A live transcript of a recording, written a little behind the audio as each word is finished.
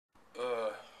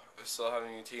I still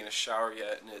haven't even taken a shower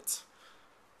yet, and it's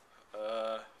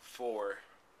 4.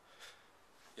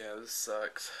 Yeah, this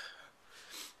sucks.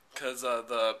 Cause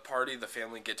the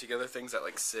family get-together thing's at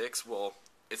like 6. Well,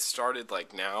 it started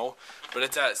like now, but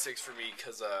it's at 6 for me.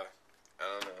 Cause I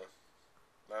don't know.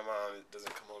 My mom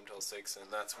doesn't come home till 6,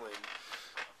 and that's when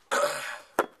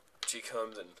she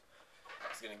comes and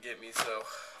is gonna get me. So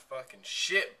fucking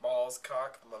shit balls,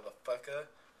 cock, motherfucker.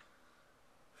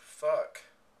 Fuck.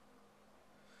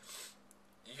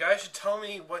 You guys should tell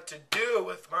me what to do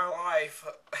with my life.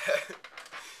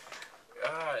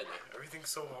 God, everything's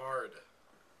so hard.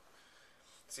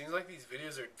 Seems like these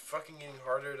videos are fucking getting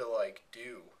harder to like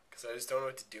do, cause I just don't know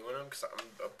what to do in them, cause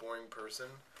I'm a boring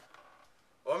person.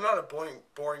 Well, I'm not a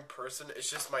boring person. It's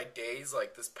just my days,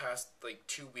 like this past like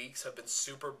 2 weeks, have been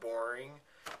super boring,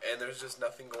 and there's just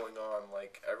nothing going on.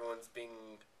 Like everyone's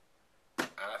being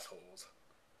assholes.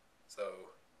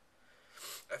 So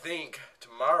I think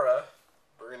tomorrow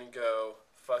we're gonna go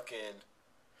fucking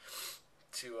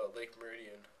to Lake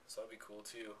Meridian. So that'll be cool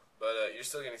too. But you're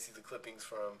still gonna see the clippings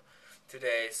from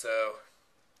today, so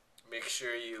make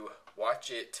sure you watch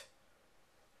it,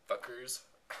 fuckers.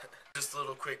 Just a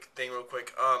little quick thing real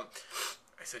quick. I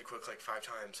said quick like 5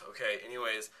 times. Okay,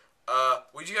 anyways,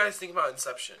 what do you guys think about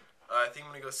Inception? I think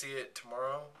I'm gonna go see it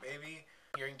tomorrow, maybe.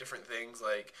 Hearing different things,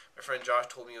 like my friend Josh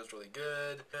told me it was really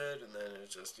good, and then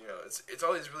it's just, you know, it's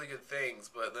all these really good things,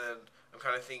 but then I'm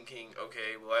kind of thinking,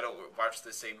 okay, well, I don't watch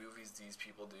the same movies these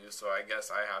people do, so I guess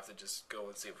I have to just go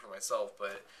and see it for myself.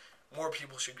 But more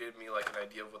people should give me like an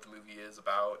idea of what the movie is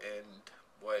about and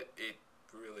what it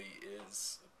really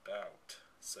is about.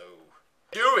 So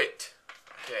do it.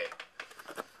 Okay.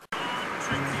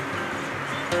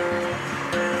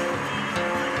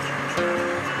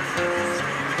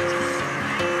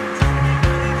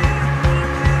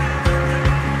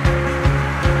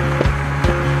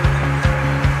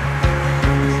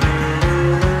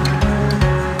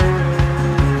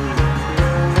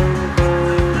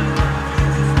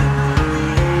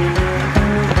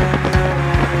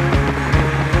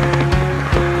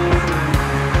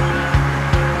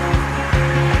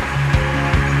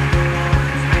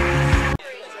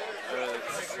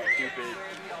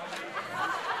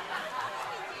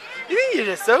 You're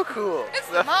just so cool. It's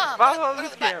the mom. Follow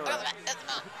this camera. Let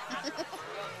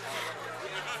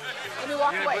me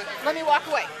walk away. Let me walk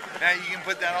away. Now you can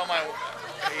put that on my. Are you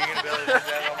gonna be able to put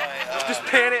that on my? Just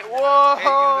pan it. Whoa. Hey, you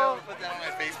gonna be able to put that on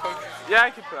my Facebook? Yeah, I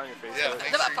can put it on your Facebook. Yeah,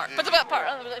 The butt part. Put the butt part.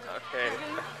 Okay.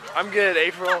 I'm good,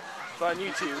 April. It's on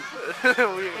YouTube.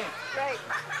 Right.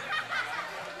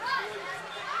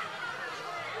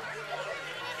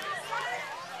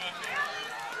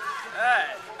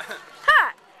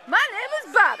 Hi, my name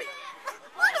is Bobby.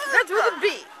 That's with a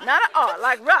B, not an R,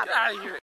 like Robert. Get out of here.